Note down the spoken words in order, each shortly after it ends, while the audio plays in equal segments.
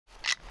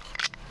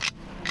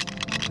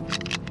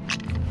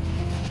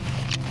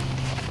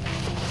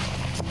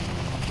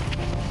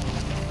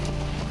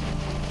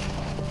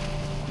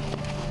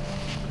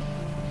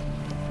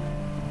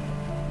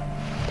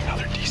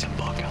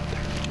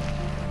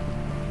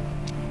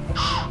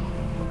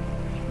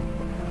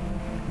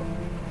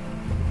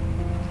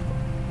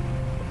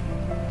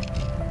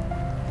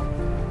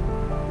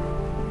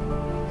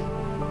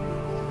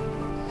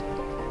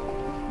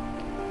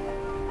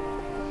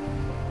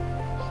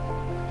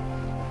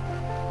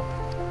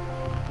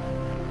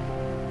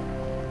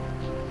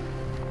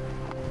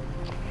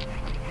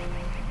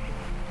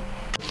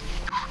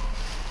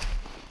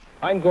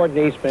I'm Gordon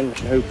Eastman,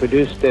 who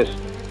produced this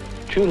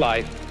true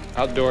life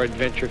outdoor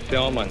adventure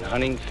film on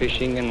hunting,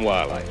 fishing, and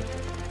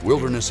wildlife.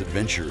 Wilderness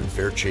adventure and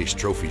fair chase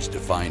trophies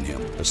define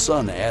him. A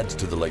son adds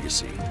to the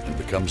legacy and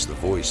becomes the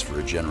voice for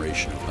a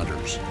generation of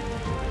hunters.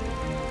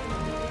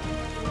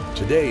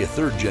 Today, a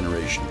third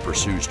generation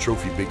pursues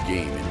trophy big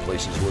game in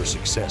places where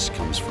success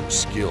comes from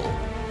skill,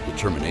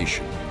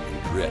 determination,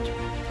 and grit.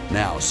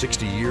 Now,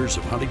 60 years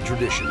of hunting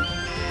tradition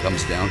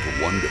comes down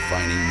to one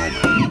defining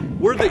moment.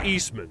 We're the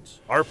Eastmans.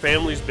 Our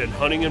family's been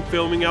hunting and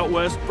filming out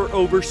west for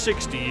over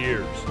 60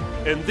 years.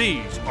 And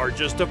these are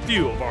just a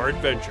few of our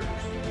adventures.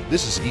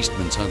 This is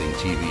Eastmans Hunting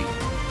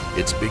TV.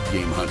 It's big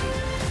game hunting,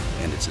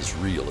 and it's as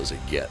real as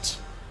it gets.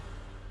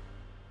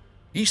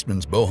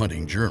 Eastman's Bow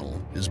Hunting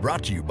Journal is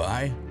brought to you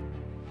by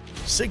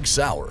Sig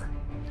Sauer,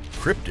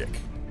 Cryptic,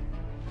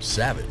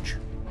 Savage,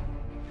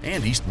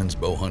 and Eastman's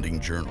Bow Hunting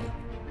Journal.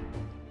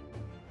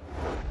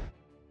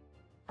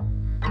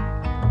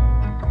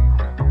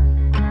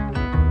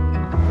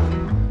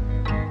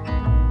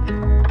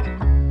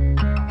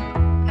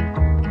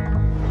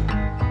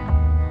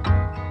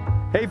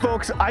 Hey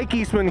folks, Ike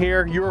Eastman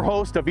here, your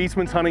host of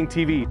Eastmans Hunting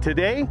TV.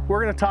 Today,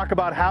 we're going to talk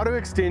about how to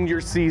extend your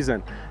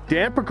season.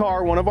 Dan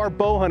Pickar, one of our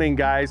bow hunting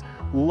guys,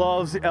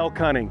 loves elk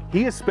hunting.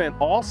 He has spent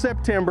all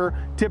September,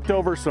 tipped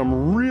over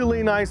some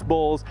really nice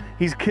bulls.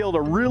 He's killed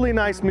a really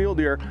nice mule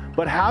deer,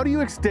 but how do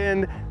you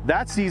extend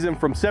that season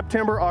from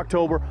September,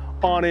 October,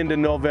 on into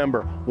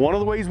November? One of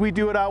the ways we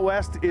do it out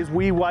west is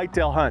we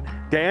whitetail hunt.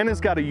 Dan has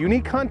got a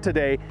unique hunt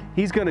today.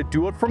 He's gonna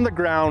do it from the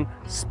ground,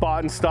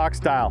 spot and stock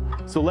style.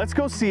 So let's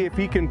go see if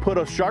he can put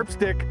a sharp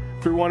stick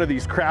through one of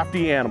these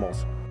crafty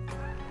animals.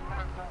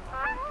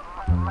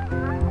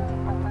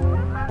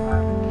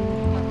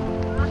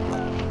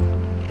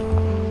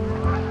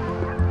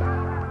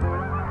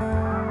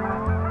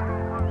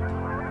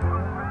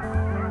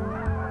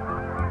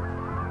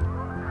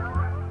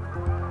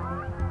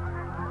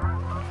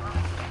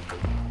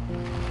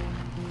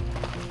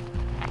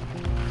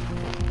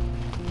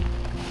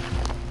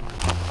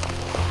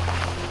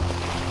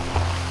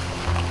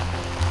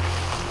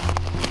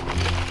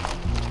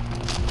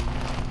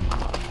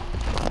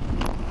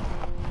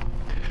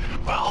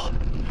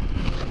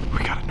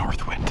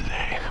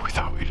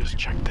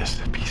 Check this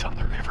piece on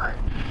the river.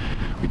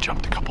 We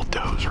jumped a couple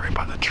does right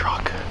by the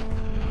truck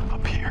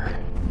up here.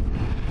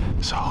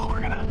 So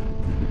we're gonna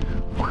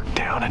work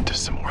down into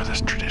some more of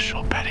this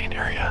traditional bedding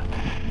area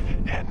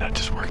and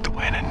just work the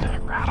wind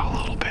and rattle a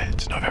little bit.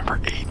 It's November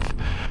 8th,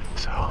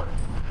 so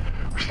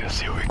we're just gonna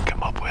see what we can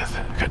come up with.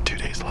 We've got 2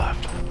 days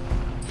left.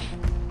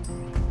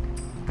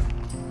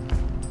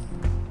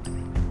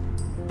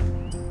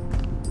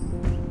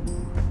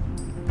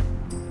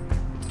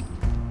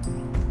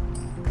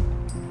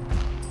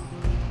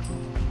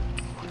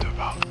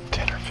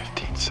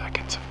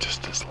 Seconds of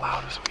just as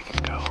loud as we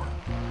can go.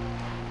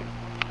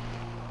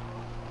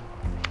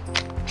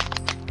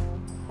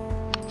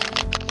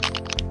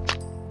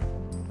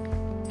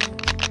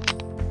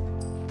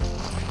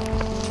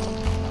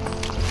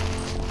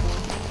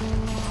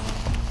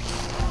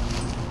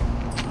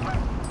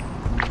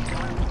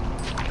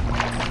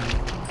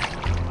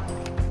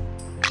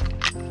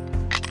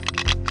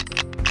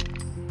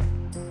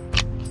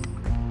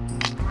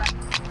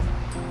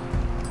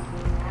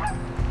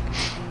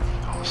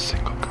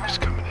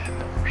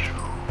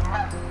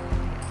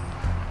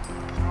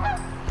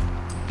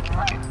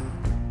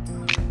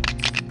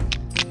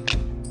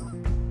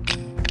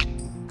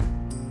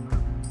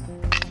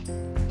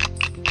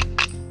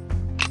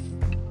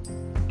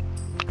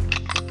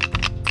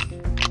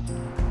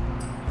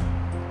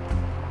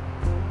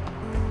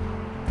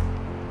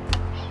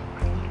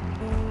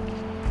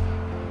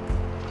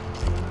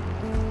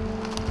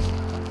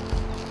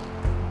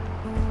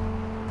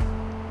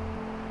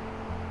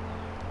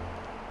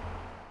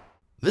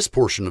 This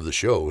portion of the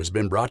show has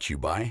been brought to you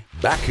by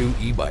Baku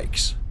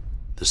e-bikes,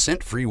 the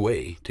scent-free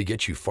way to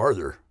get you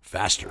farther,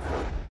 faster.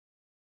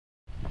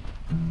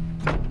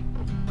 All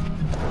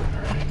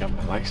right, got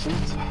my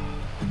license.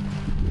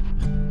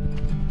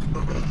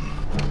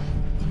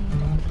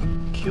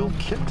 Kill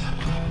kit.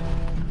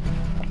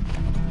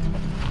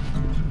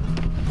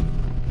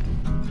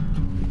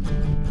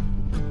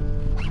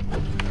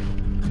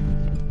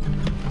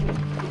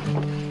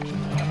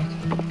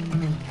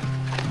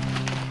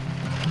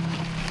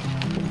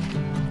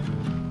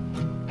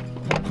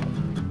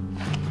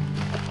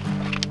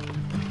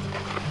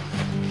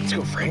 Let's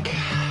go, Frank.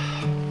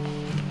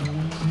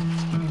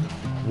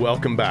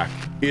 Welcome back.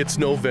 It's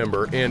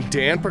November and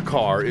Dan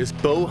Pickar is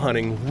bow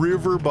hunting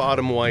river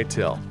bottom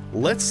whitetail.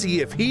 Let's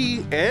see if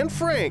he and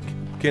Frank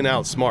can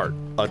outsmart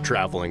a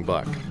traveling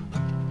buck. I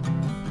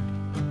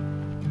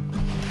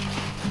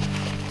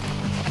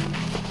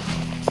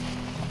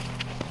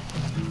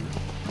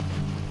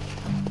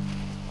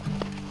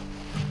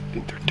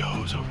think they're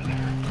does over there.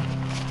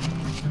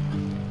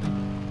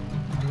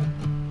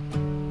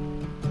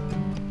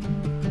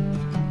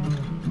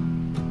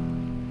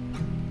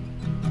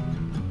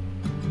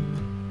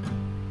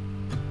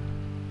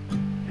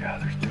 Yeah,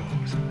 there's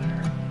does in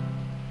there.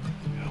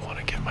 I want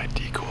to get my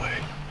decoy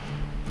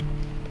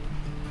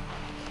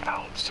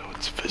so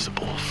it's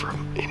visible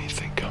from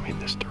anything coming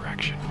this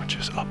direction, which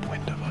is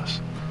upwind of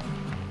us.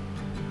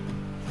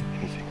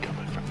 Anything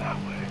coming from that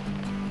way.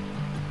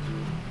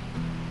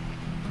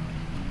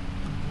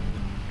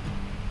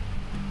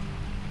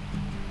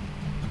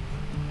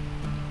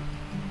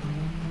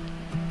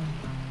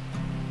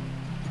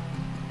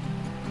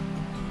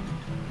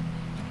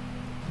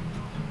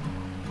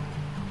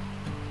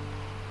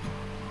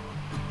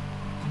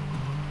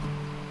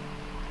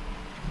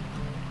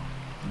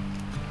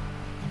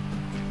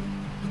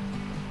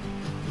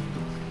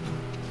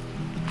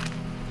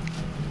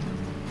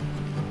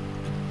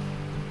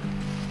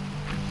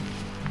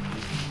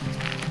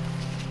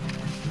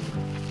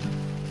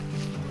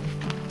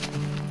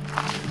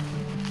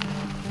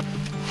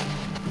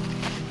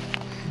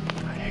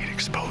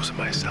 Exposing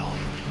myself,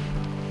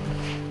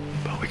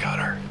 but we got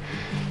our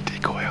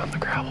decoy on the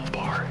gravel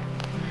bar.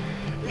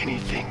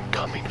 Anything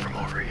coming from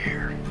over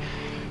here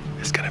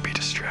is gonna be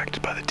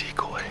distracted by the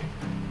decoy,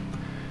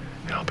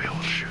 and I'll be able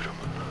to shoot him.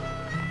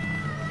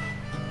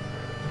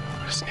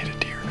 We just need a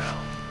deer now.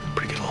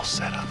 Pretty good little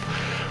setup.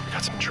 We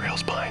got some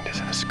trails behind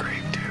us and a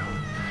scrape too.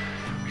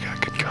 We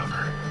got good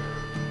cover.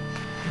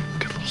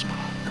 Good little spot.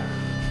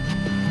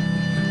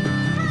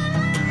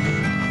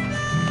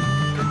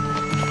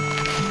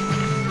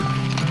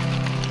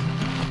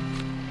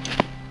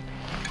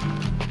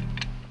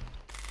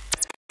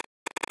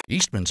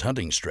 Eastman's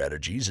Hunting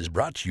Strategies is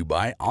brought to you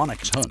by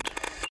Onyx Hunt.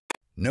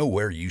 Know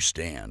where you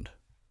stand.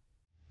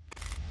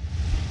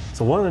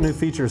 So one of the new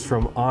features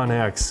from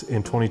OnX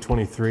in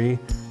 2023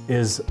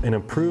 is an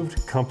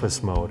improved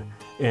compass mode.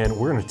 And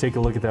we're gonna take a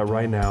look at that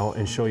right now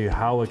and show you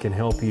how it can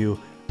help you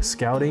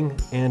scouting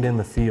and in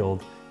the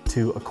field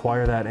to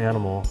acquire that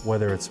animal,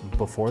 whether it's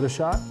before the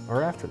shot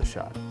or after the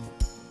shot.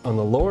 On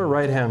the lower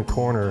right-hand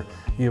corner,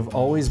 you've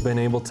always been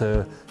able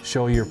to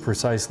show your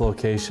precise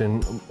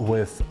location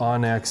with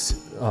OnX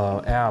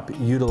app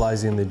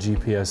utilizing the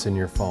GPS in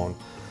your phone.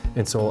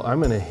 And so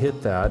I'm gonna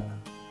hit that,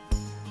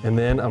 and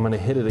then I'm gonna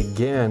hit it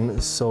again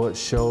so it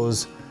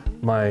shows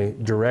my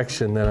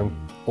direction that I'm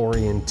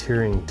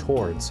orienteering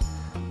towards.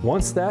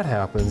 Once that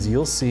happens,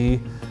 you'll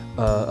see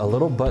a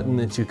little button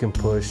that you can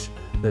push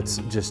that's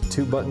just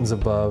 2 buttons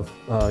above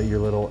your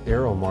little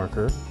arrow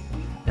marker,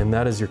 and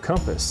that is your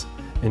compass.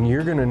 And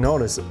you're gonna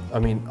notice, I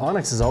mean,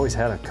 Onyx has always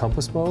had a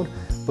compass mode,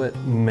 but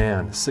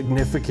man,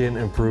 significant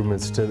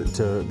improvements to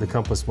the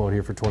compass mode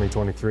here for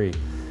 2023.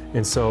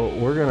 And so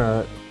we're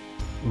gonna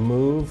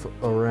move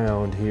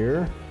around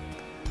here,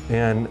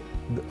 and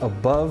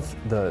above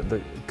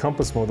the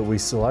compass mode that we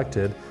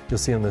selected, you'll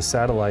see on the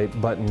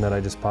satellite button that I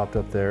just popped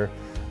up there,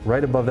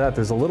 right above that,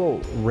 there's a little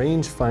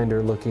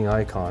rangefinder looking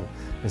icon.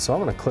 And so I'm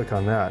gonna click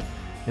on that.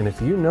 And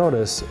if you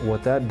notice,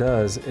 what that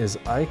does is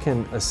I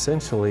can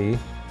essentially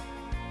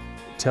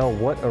tell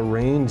what a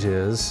range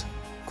is,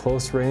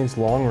 close range,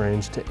 long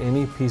range, to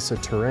any piece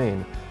of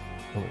terrain.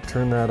 I'm gonna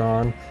turn that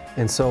on.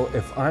 And so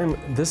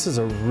this is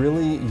a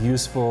really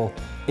useful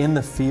in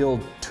the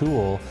field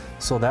tool.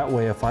 So that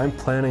way, if I'm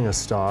planning a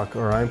stalk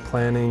or I'm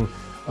planning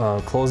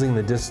closing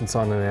the distance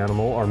on an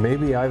animal, or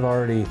maybe I've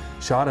already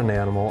shot an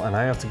animal and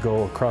I have to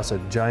go across a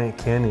giant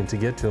canyon to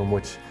get to him,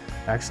 which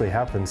actually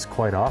happens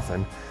quite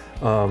often,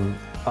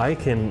 I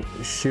can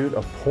shoot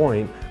a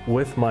point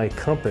with my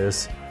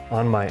compass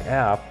on my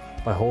app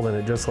by holding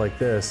it just like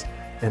this,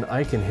 and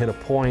I can hit a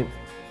point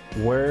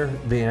where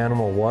the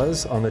animal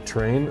was on the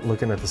terrain,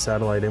 looking at the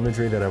satellite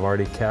imagery that I've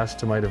already cached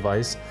to my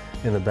device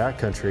in the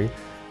backcountry,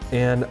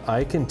 and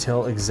I can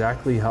tell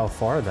exactly how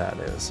far that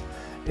is.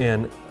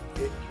 And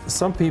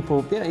some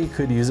people, yeah, you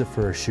could use it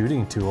for a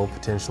shooting tool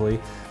potentially,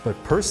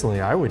 but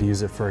personally I would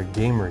use it for a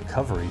game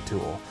recovery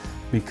tool.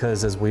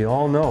 Because as we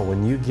all know,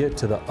 when you get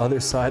to the other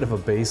side of a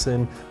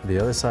basin, the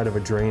other side of a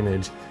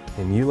drainage,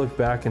 and you look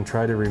back and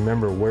try to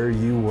remember where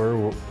you were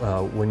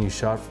when you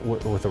shot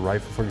with a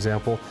rifle, for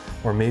example,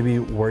 or maybe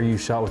where you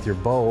shot with your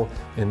bow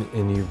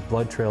and you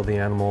blood trailed the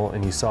animal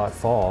and you saw it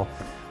fall,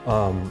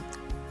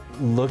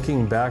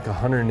 looking back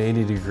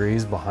 180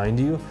 degrees behind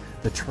you,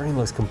 the terrain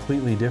looks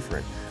completely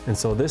different. And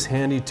so this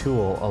handy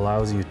tool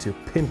allows you to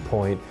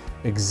pinpoint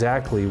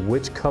exactly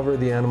which cover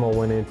the animal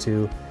went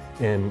into,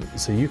 and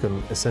so you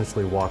can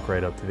essentially walk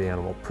right up to the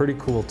animal. Pretty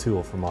cool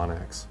tool from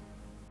OnX.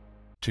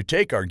 To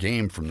take our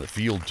game from the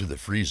field to the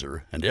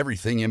freezer and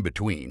everything in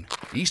between,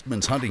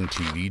 Eastmans Hunting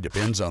TV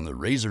depends on the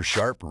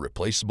razor-sharp,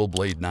 replaceable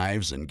blade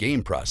knives and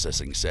game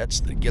processing sets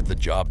that get the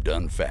job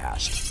done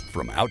fast.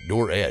 From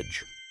Outdoor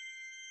Edge.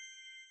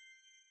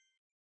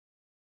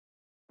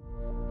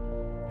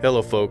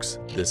 Hello folks,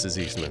 this is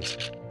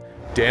Eastmans.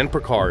 Dan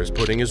Pickar is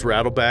putting his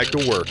rattle bag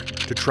to work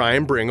to try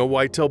and bring a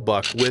whitetail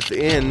buck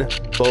within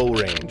bow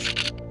range.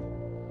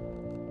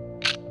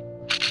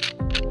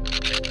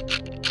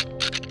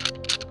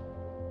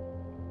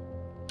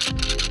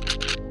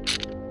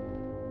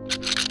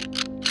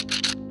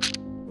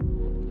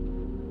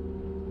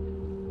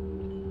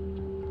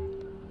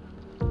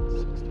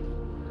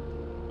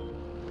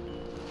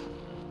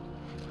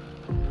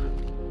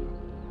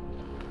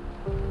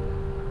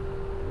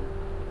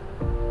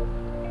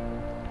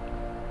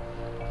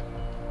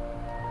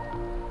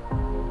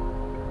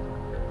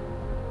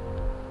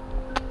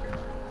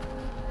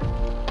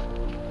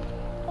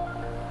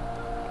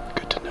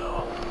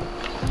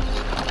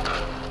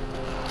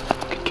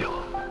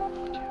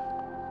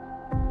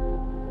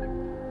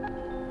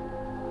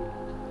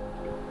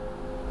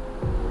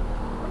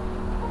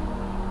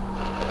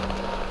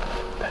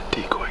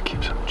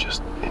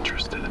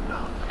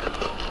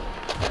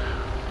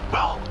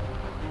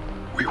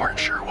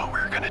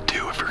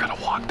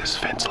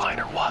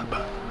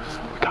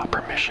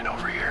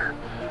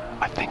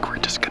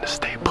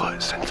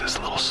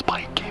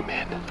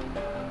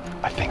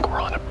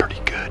 on a pretty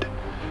good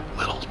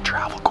little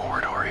travel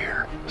corridor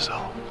here,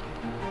 so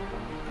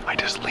I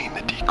just lean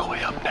the decoy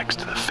up next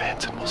to the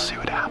fence and we'll see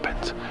what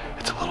happens.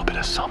 It's a little bit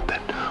of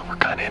something. We're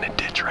kind of in a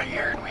ditch right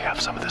here and we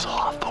have some of this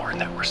hawthorn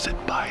that we're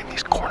sitting by in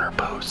these corner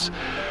posts,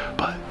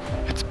 but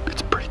it's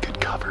pretty good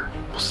cover.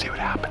 We'll see what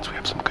happens. We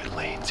have some good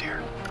lanes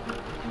here.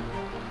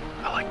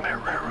 I like my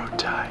railroad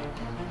tie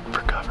for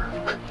cover.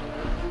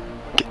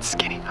 Get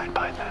skinny, I'd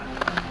buy that.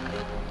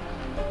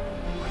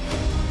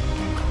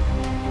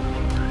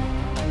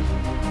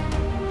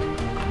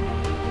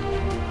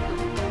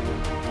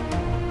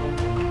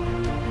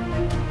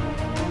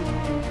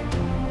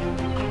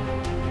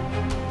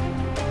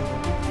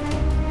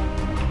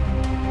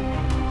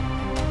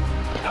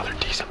 Another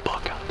decent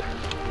buck out there.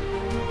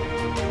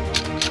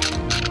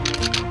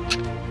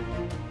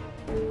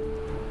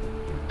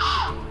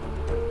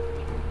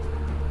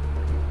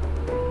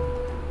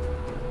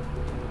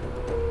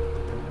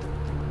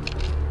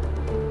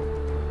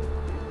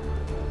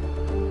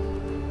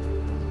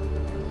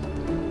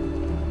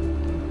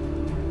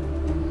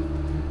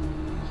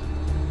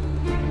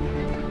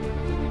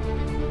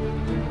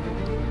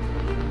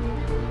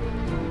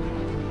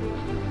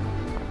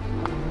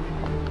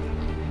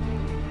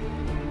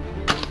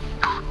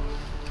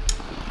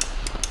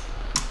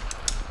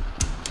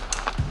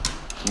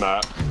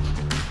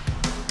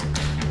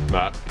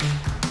 Matt.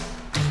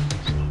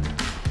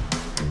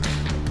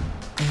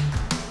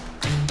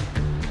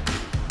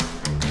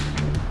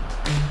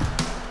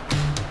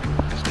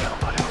 He's down,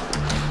 buddy.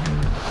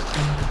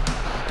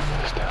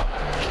 He's down.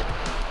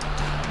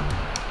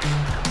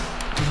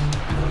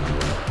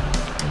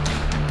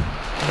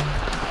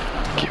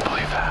 Can't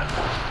believe that.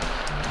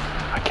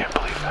 I can't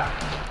believe that.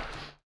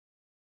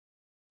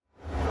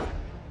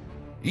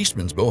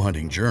 Eastman's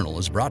Bowhunting Journal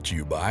is brought to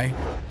you by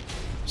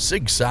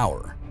Sig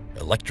Sauer,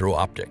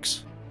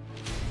 Electro-Optics,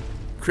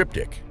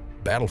 Cryptic,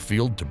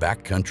 Battlefield to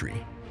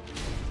Backcountry,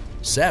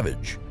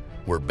 Savage,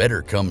 where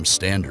better comes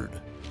standard,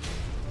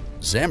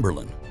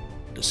 Zamberlan,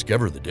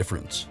 discover the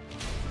difference,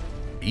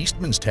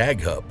 Eastman's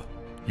Tag Hub,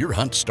 your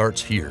hunt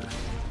starts here,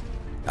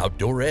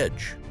 Outdoor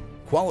Edge,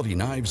 quality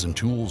knives and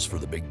tools for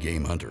the big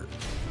game hunter,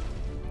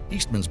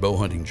 Eastman's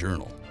Bowhunting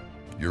Journal,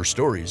 your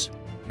stories,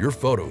 your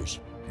photos,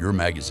 your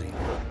magazine.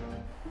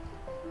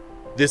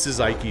 This is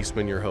Ike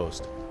Eastman, your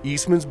host.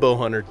 Eastman's bow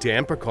hunter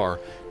Dan Pickar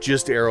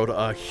just arrowed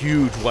a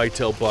huge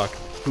whitetail buck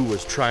who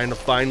was trying to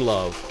find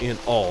love in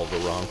all the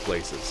wrong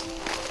places.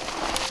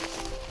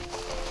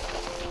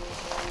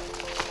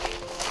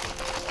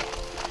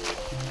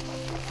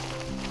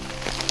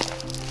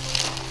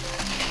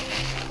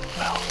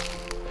 Well,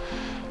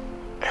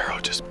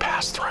 arrow just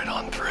passed right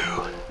on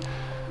through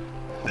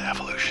the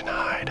evolution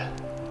hide.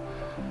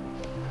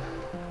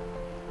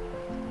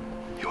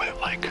 He went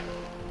like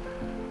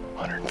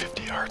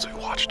 150 yards. We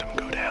watched him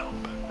go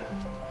down, but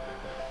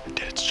it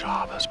did its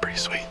job. That was pretty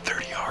sweet.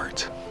 30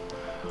 yards.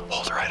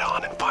 Hold right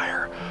on and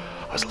fire.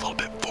 I was a little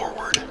bit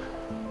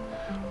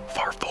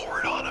far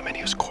forward on him, and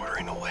he was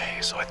quartering away.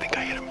 So I think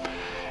I hit him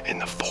in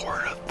the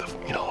forward of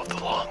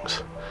the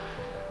lungs.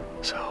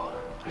 So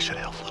I should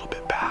have held a little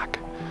bit back,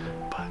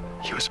 but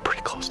he was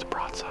pretty close to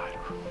broadside.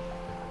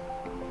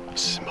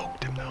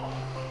 Smoked him though.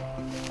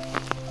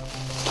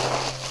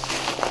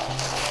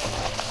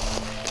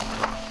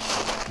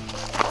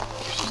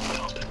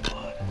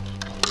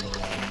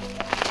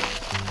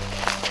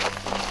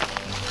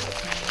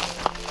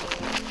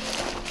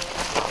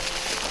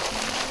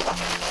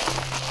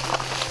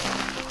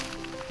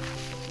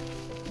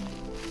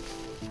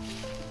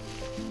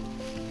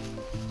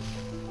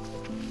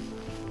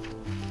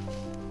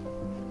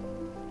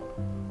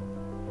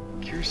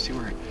 Curious to see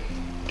where it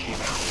came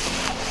out.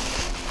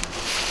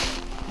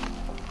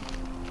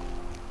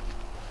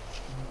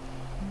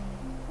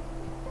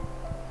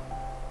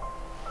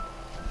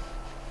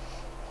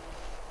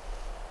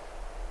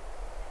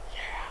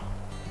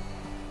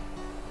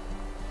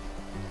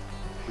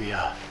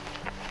 Yeah.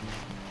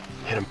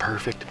 We hit him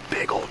perfect.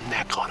 Big old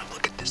neck on him.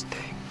 Look at this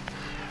thing.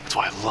 That's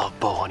why I love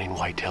bow hunting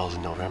whitetails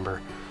in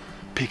November.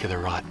 Peak of the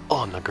rut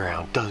on the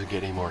ground. Doesn't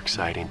get any more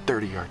exciting.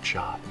 30-yard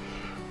shot.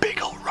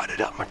 Big old rutted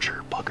up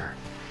mature bugger.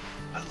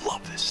 I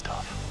love this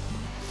stuff.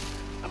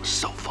 That was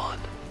so fun.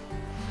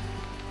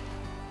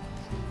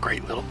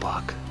 Great little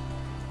buck.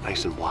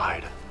 Nice and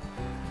wide.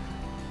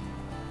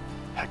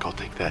 Heck, I'll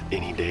take that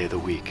any day of the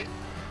week.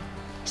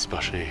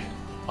 Especially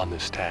on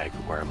this tag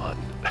where I'm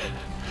hunting.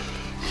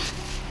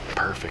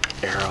 Perfect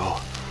arrow.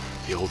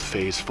 The old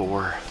phase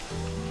 4.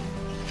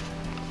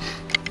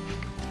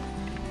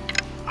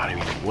 I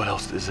mean, what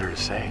else is there to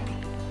say?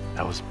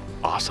 That was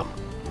awesome.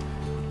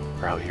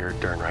 We're out here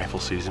during rifle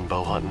season,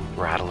 bow hunting,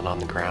 rattling on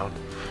the ground.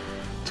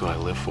 That's what I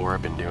live for.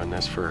 I've been doing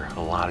this for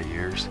a lot of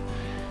years.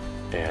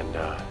 And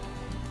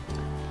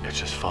it's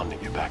just fun to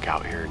get back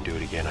out here and do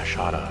it again. I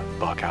shot a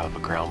buck out of a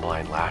ground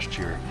blind last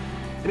year.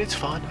 And it's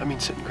fun. I mean,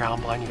 sitting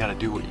ground blind, you gotta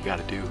do what you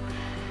gotta do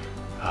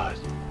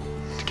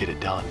to get it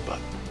done. But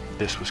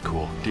this was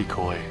cool.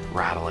 Decoy,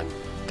 rattling,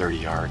 30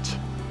 yards.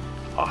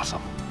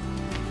 Awesome.